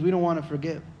hearts because we don't want to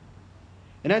forgive.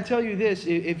 And I tell you this,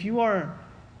 if you are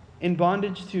in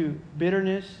bondage to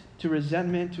bitterness, to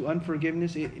resentment, to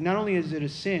unforgiveness, not only is it a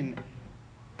sin,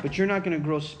 but you're not going to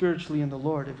grow spiritually in the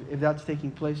Lord if that's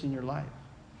taking place in your life.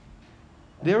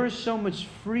 There is so much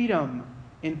freedom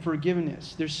in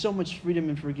forgiveness. There's so much freedom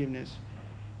in forgiveness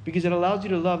because it allows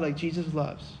you to love like Jesus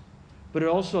loves. But it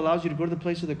also allows you to go to the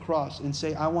place of the cross and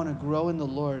say, I want to grow in the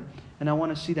Lord and I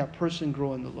want to see that person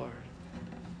grow in the Lord.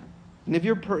 And if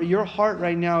your heart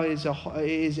right now is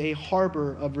a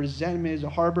harbor of resentment, is a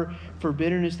harbor for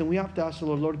bitterness, then we have to ask the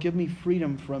Lord, give me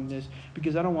freedom from this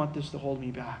because I don't want this to hold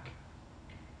me back.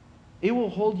 It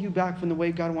will hold you back from the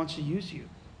way God wants to use you.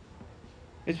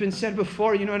 It's been said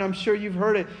before, and I'm sure you've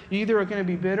heard it. You either are going to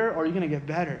be bitter or you're going to get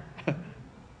better.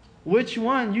 Which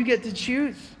one? You get to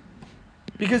choose.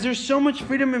 Because there's so much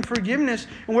freedom in forgiveness.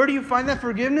 And where do you find that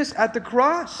forgiveness? At the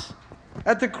cross.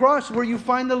 At the cross where you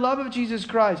find the love of Jesus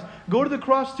Christ. Go to the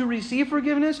cross to receive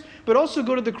forgiveness, but also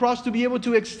go to the cross to be able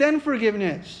to extend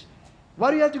forgiveness. Why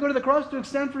do you have to go to the cross to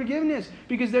extend forgiveness?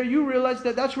 Because there you realize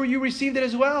that that's where you received it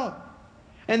as well.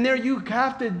 And there you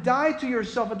have to die to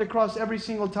yourself at the cross every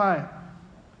single time.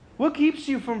 What keeps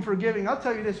you from forgiving? I'll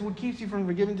tell you this. What keeps you from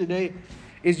forgiving today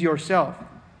is yourself.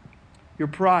 Your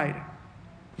pride.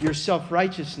 Your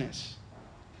self-righteousness.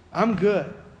 I'm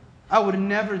good. I would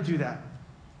never do that.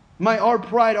 Our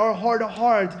pride, our hard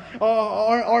heart,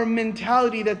 our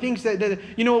mentality that thinks that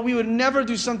we would never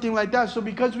do something like that. So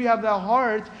because we have that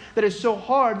heart that is so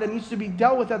hard, that needs to be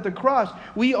dealt with at the cross,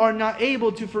 we are not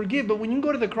able to forgive. But when you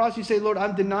go to the cross, you say, Lord,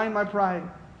 I'm denying my pride.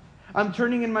 I'm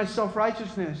turning in my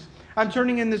self-righteousness. I'm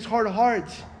turning in this hard heart.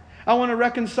 I want to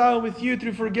reconcile with you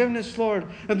through forgiveness, Lord.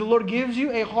 And the Lord gives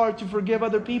you a heart to forgive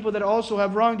other people that also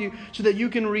have wronged you so that you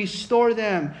can restore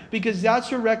them. Because that's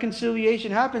where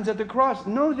reconciliation happens at the cross.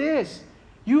 Know this.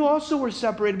 You also were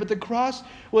separated, but the cross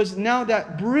was now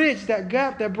that bridge, that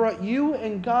gap that brought you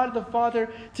and God the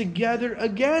Father together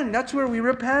again. That's where we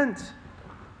repent.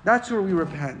 That's where we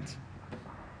repent.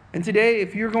 And today,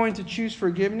 if you're going to choose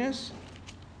forgiveness,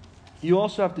 you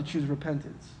also have to choose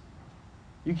repentance.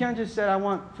 You can't just say, I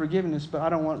want forgiveness, but I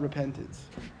don't want repentance.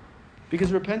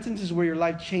 Because repentance is where your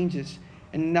life changes.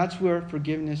 And that's where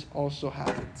forgiveness also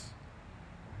happens.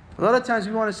 A lot of times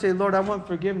we want to say, Lord, I want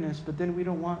forgiveness, but then we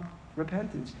don't want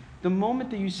repentance. The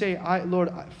moment that you say,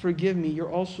 Lord, forgive me,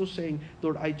 you're also saying,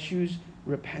 Lord, I choose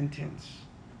repentance.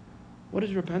 What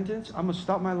is repentance? I'm going to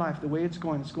stop my life the way it's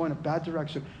going. It's going a bad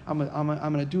direction. I'm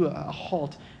going to do a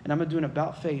halt, and I'm going to do an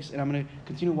about face, and I'm going to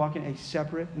continue walking a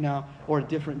separate now or a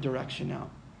different direction now.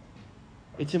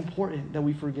 It's important that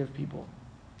we forgive people.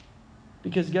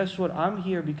 Because guess what? I'm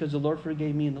here because the Lord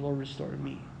forgave me and the Lord restored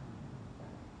me.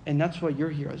 And that's why you're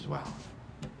here as well.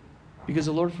 Because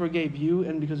the Lord forgave you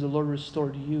and because the Lord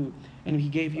restored you. And He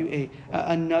gave you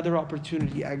another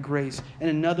opportunity at grace and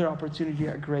another opportunity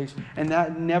at grace. And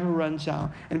that never runs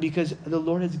out. And because the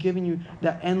Lord has given you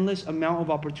that endless amount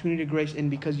of opportunity to grace, and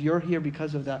because you're here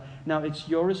because of that, now it's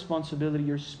your responsibility,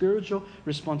 your spiritual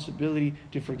responsibility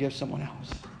to forgive someone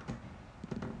else.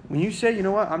 When you say, you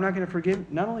know what, I'm not going to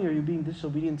forgive, not only are you being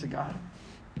disobedient to God,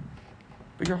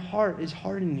 but your heart is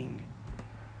hardening.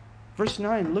 Verse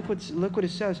 9, look what it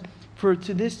says. For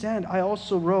to this end I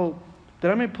also wrote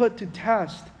that I may put to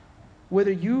test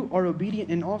whether you are obedient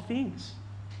in all things.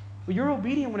 Well, you're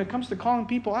obedient when it comes to calling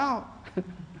people out.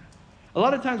 A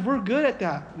lot of times we're good at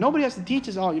that. Nobody has to teach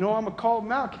us, I'm going to call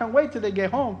them out. Can't wait till they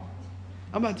get home.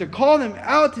 I'm about to call them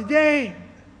out today.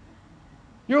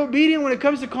 You're obedient when it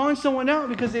comes to calling someone out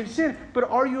because they've sinned. But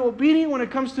are you obedient when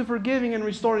it comes to forgiving and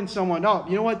restoring someone? No,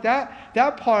 you know what?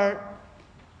 That part,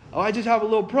 I just have a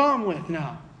little problem with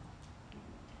now.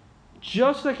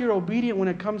 Just like you're obedient when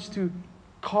it comes to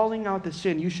calling out the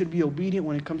sin, you should be obedient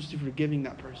when it comes to forgiving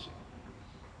that person.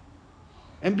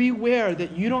 And beware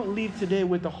that you don't leave today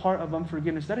with the heart of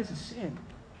unforgiveness. That is a sin.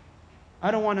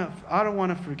 I don't want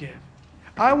to forgive.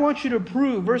 I want you to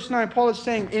prove, verse 9, Paul is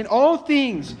saying, in all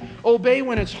things, obey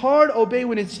when it's hard, obey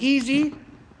when it's easy.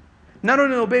 Not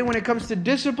only obey when it comes to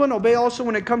discipline, obey also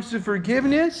when it comes to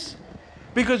forgiveness.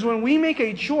 Because when we make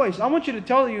a choice, I want you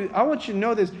to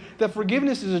know this, that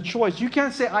forgiveness is a choice. You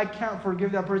can't say, I can't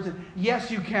forgive that person. Yes,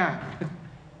 you can.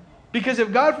 Because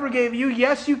if God forgave you,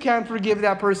 yes, you can forgive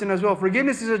that person as well.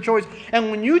 Forgiveness is a choice. And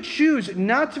when you choose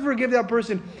not to forgive that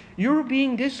person, you're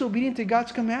being disobedient to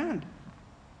God's command.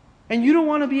 And you don't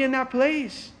want to be in that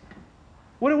place.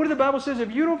 What the Bible says,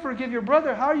 if you don't forgive your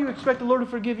brother, how do you expect the Lord to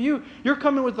forgive you? You're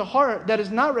coming with a heart that is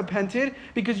not repented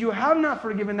because you have not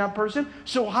forgiven that person.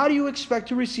 So how do you expect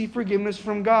to receive forgiveness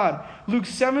from God? Luke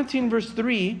 17 verse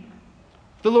 3,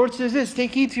 the Lord says this,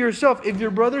 take heed to yourself. If your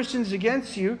brother sins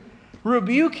against you,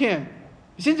 rebuke him.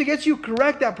 If he sins against you,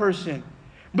 correct that person.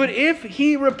 But if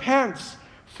he repents,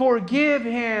 forgive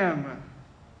him.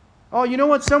 Oh, you know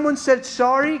what? Someone said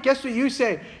sorry. Guess what you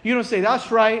say? You don't say,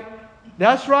 that's right.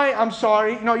 That's right, I'm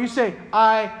sorry. No, you say,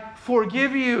 I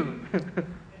forgive you.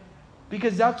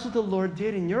 Because that's what the Lord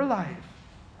did in your life.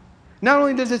 Not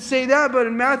only does it say that, but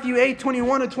in Matthew 8,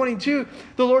 21 to 22,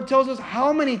 the Lord tells us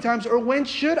how many times or when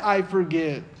should I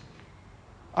forgive?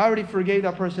 I already forgave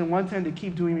that person one time to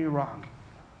keep doing me wrong.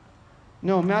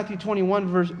 No, Matthew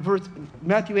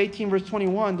 18 verse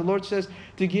 21, the Lord says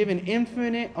to give an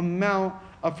infinite amount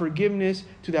of forgiveness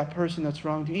to that person that's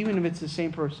wronged you, even if it's the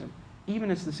same person.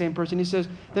 Even if it's the same person. He says,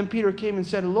 then Peter came and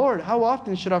said, Lord, how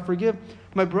often should I forgive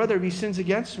my brother if he sins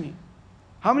against me?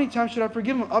 How many times should I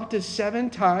forgive him? Up to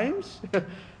 7 times?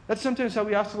 That's sometimes how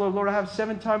we ask the Lord, Lord, I have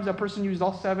 7 times. That person used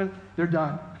all 7. They're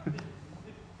done.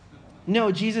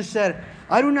 No, Jesus said,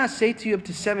 I do not say to you up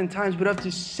to 7 times, but up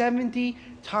to 70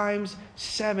 times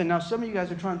 7. Now, some of you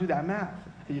guys are trying to do that math,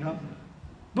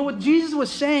 But what Jesus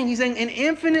was saying, he's saying an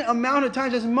infinite amount of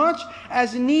times, as much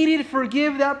as needed,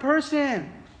 forgive that person.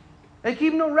 And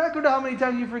keep no record of how many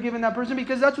times you've forgiven that person,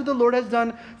 because that's what the Lord has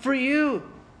done for you.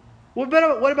 What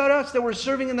about us that we're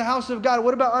serving in the house of God?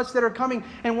 What about us that are coming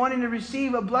and wanting to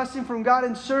receive a blessing from God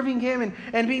and serving Him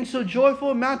and being so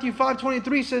joyful? Matthew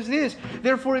 5:23 says this,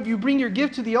 therefore, if you bring your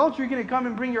gift to the altar, you're going to come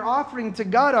and bring your offering to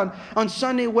God on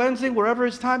Sunday, Wednesday, wherever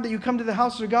it's time that you come to the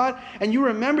house of God, and you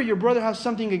remember your brother has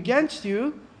something against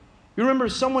you. You remember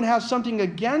someone has something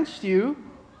against you.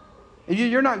 If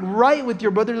you're not right with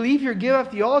your brother, leave your gift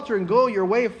at the altar and go your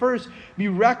way first. Be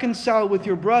reconciled with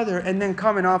your brother and then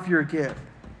come and offer your gift.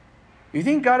 You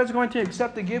think God is going to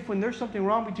accept the gift when there's something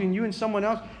wrong between you and someone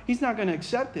else? He's not going to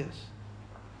accept this.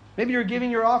 Maybe you're giving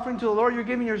your offering to the Lord, you're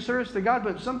giving your service to God,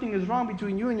 but something is wrong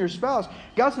between you and your spouse.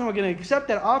 God's not going to accept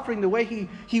that offering the way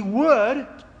He would,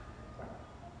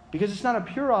 because it's not a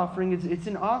pure offering. It's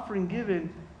an offering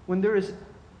given when there is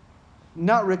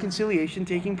not reconciliation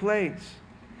taking place.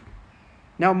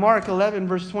 Now, Mark 11,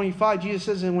 verse 25, Jesus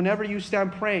says, and whenever you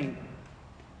stand praying,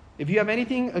 if you have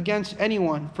anything against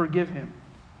anyone, forgive him.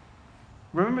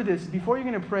 Remember this, before you're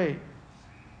going to pray,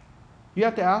 you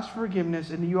have to ask for forgiveness,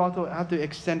 and you also have to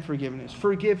extend forgiveness.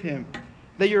 Forgive him,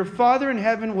 that your Father in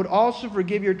heaven would also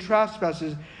forgive your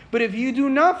trespasses. But if you do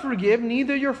not forgive,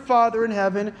 neither your Father in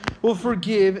heaven will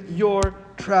forgive your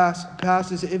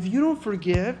trespasses. If you don't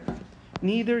forgive,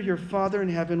 neither your Father in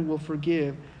heaven will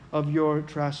forgive of your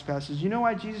trespasses. You know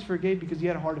why Jesus forgave? Because He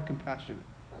had a heart of compassion.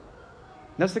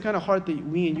 That's the kind of heart that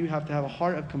we and you have to have, a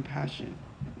heart of compassion.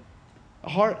 A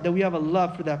heart that we have a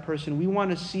love for that person. We want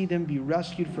to see them be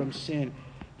rescued from sin.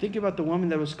 Think about the woman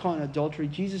that was caught in adultery.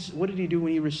 Jesus, what did He do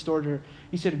when He restored her?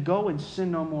 He said, go and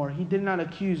sin no more. He did not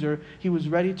accuse her. He was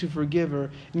ready to forgive her,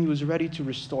 and He was ready to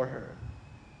restore her.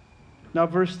 Now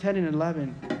verse 10 and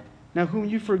 11. Now whom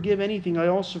you forgive anything, I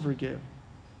also forgive.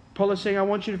 Paul is saying, I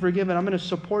want you to forgive, and I'm going to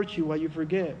support you while you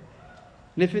forgive.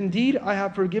 And if indeed I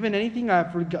have forgiven anything, I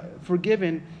have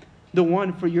forgiven the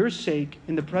one for your sake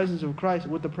in the presence of Christ.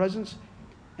 With the presence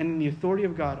and in the authority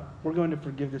of God, we're going to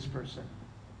forgive this person.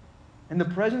 In the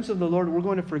presence of the Lord, we're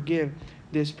going to forgive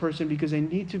this person because they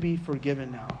need to be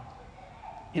forgiven now.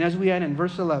 And as we end in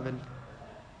verse 11,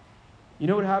 you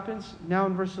know what happens? Now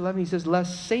in verse 11, he says,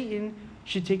 lest Satan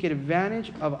should take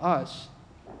advantage of us,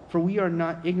 for we are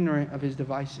not ignorant of his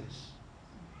devices.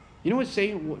 You know what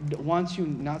Satan wants you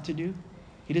not to do?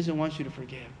 He doesn't want you to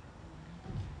forgive.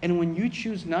 And when you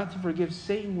choose not to forgive,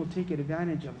 Satan will take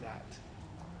advantage of that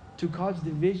to cause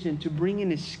division, to bring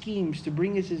in his schemes, to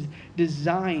bring in his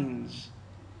designs.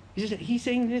 He's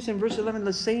saying this in verse 11,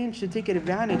 the Satan should take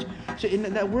advantage. So in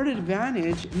that word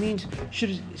advantage means,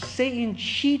 should Satan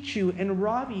cheat you and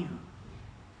rob you?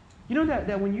 You know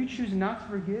that when you choose not to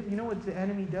forgive, you know what the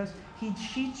enemy does? He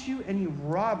cheats you and he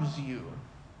robs you.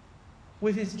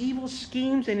 With his evil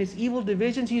schemes and his evil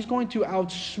divisions, he's going to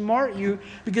outsmart you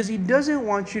because he doesn't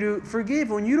want you to forgive.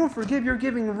 When you don't forgive, you're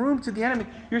giving room to the enemy.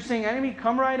 You're saying, enemy,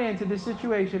 come right into this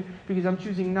situation because I'm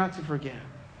choosing not to forgive.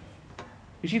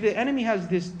 You see, the enemy has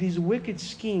these wicked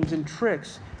schemes and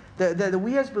tricks that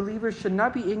we as believers should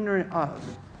not be ignorant of.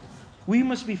 We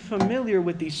must be familiar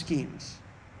with these schemes.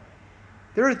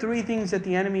 There are three things that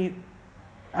the enemy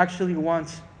actually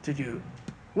wants to do.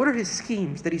 What are his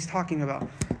schemes that he's talking about?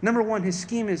 Number one, his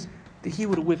scheme is that he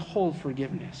would withhold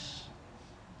forgiveness.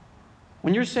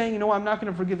 When you're saying, I'm not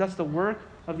going to forgive, that's the work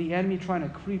of the enemy trying to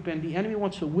creep in. The enemy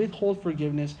wants to withhold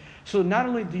forgiveness. So not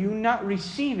only do you not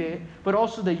receive it, but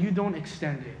also that you don't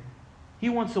extend it. He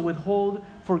wants to withhold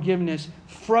forgiveness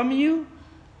from you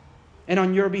and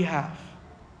on your behalf.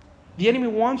 The enemy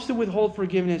wants to withhold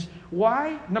forgiveness.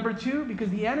 Why? Number two, because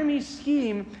the enemy's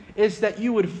scheme is that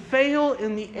you would fail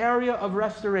in the area of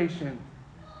restoration.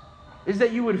 Is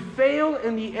that you would fail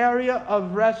in the area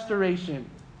of restoration.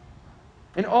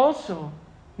 And also,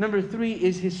 number three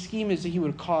is his scheme is that he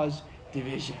would cause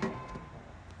division.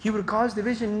 He would cause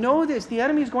division. Know this, the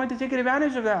enemy is going to take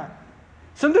advantage of that.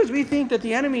 Sometimes we think that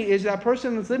the enemy is that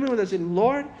person that's living with us, and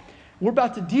Lord, we're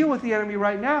about to deal with the enemy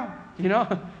right now,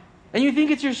 And you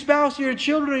think it's your spouse, or your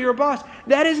children, or your boss.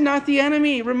 That is not the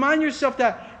enemy. Remind yourself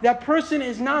that that person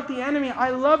is not the enemy. I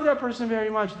love that person very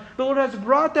much. The Lord has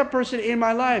brought that person in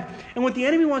my life. And what the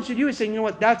enemy wants you to do is say, you know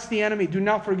what, that's the enemy. Do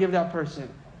not forgive that person.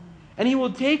 And he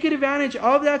will take advantage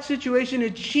of that situation to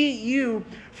cheat you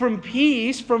from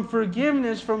peace, from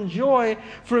forgiveness, from joy,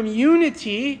 from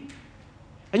unity.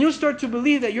 And you'll start to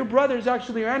believe that your brother is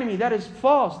actually your enemy. That is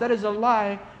false. That is a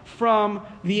lie from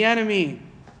the enemy.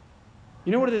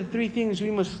 You know what are the three things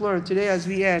we must learn today as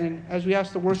we end and as we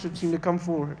ask the worship team to come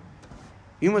forward?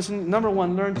 You must, number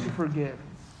one, learn to forgive.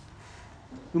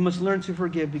 We must learn to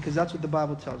forgive because that's what the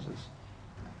Bible tells us.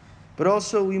 But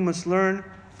also we must learn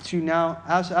to now,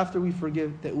 as after we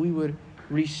forgive, that we would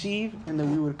receive and that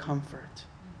we would comfort.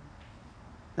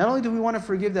 Not only do we want to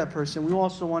forgive that person, we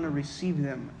also want to receive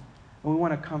them and we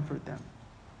want to comfort them.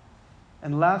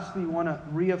 And lastly, we want to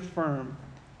reaffirm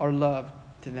our love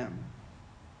to them.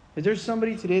 Is there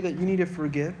somebody today that you need to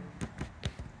forgive?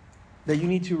 That you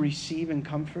need to receive and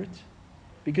comfort?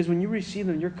 Because when you receive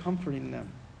them, you're comforting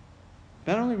them.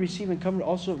 Not only receive and comfort,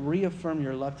 also reaffirm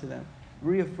your love to them.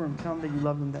 Reaffirm, tell them that you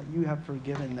love them, that you have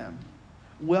forgiven them.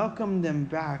 Welcome them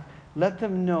back. Let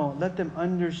them know, let them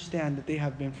understand that they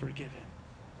have been forgiven.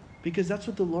 Because that's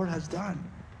what the Lord has done.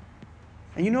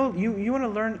 And you know, you want to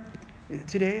learn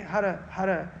today how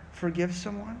to forgive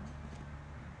someone?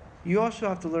 You also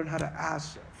have to learn how to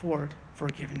ask for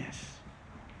forgiveness.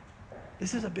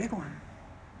 This is a big one.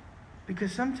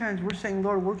 Because sometimes we're saying,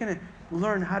 Lord, we're going to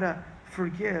learn how to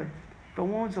forgive. But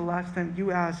when was the last time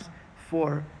you asked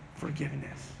for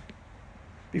forgiveness?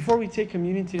 Before we take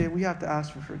communion today, we have to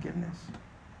ask for forgiveness.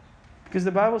 Because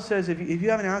the Bible says if you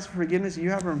haven't asked for forgiveness, if you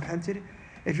haven't repented,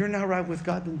 if you're not right with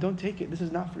God, then don't take it. This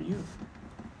is not for you.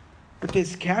 But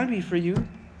this can be for you.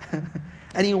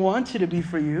 And He wants it to be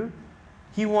for you.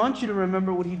 He wants you to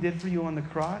remember what He did for you on the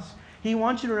cross. He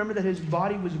wants you to remember that His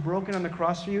body was broken on the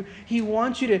cross for you. He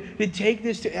wants you to take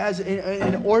this as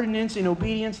an ordinance in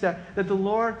obedience that the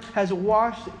Lord has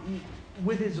washed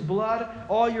with His blood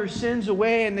all your sins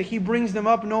away and that He brings them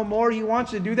up no more. He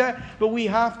wants to do that, but we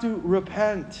have to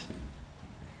repent.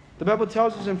 The Bible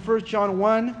tells us in 1 John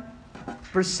 1,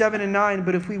 verse 7 and 9,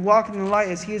 but if we walk in the light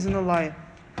as He is in the light,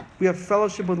 we have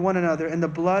fellowship with one another, and the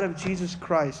blood of Jesus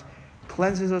Christ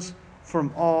cleanses us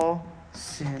from all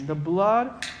sin. The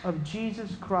blood of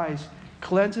Jesus Christ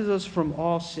cleanses us from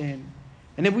all sin.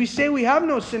 And if we say we have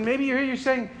no sin, maybe you're here, you're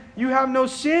saying, you have no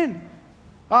sin.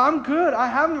 I'm good. I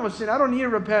have no sin. I don't need to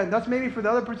repent. That's maybe for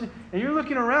the other person. And you're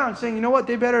looking around saying, you know what?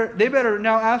 They better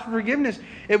now ask for forgiveness.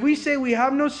 If we say we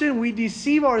have no sin, we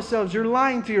deceive ourselves. You're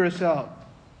lying to yourself.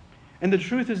 And the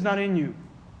truth is not in you.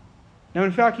 Now,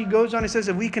 in fact, he goes on and says,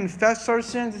 if we confess our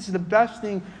sins, this is the best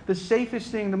thing, the safest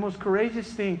thing, the most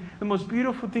courageous thing, the most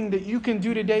beautiful thing that you can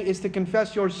do today is to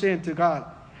confess your sin to God.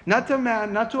 Not to a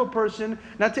man, not to a person,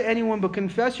 not to anyone, but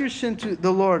confess your sin to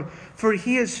the Lord. For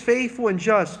He is faithful and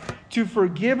just to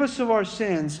forgive us of our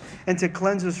sins and to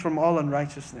cleanse us from all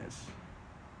unrighteousness.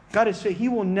 God is faithful. He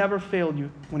will never fail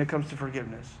you when it comes to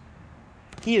forgiveness.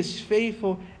 He is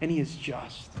faithful and He is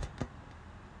just.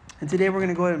 And today we're going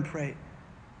to go ahead and pray.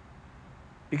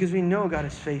 Because we know God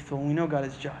is faithful and we know God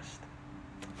is just.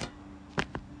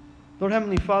 Lord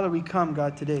Heavenly Father, we come,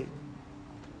 God, today,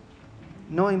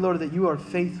 knowing, Lord, that You are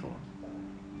faithful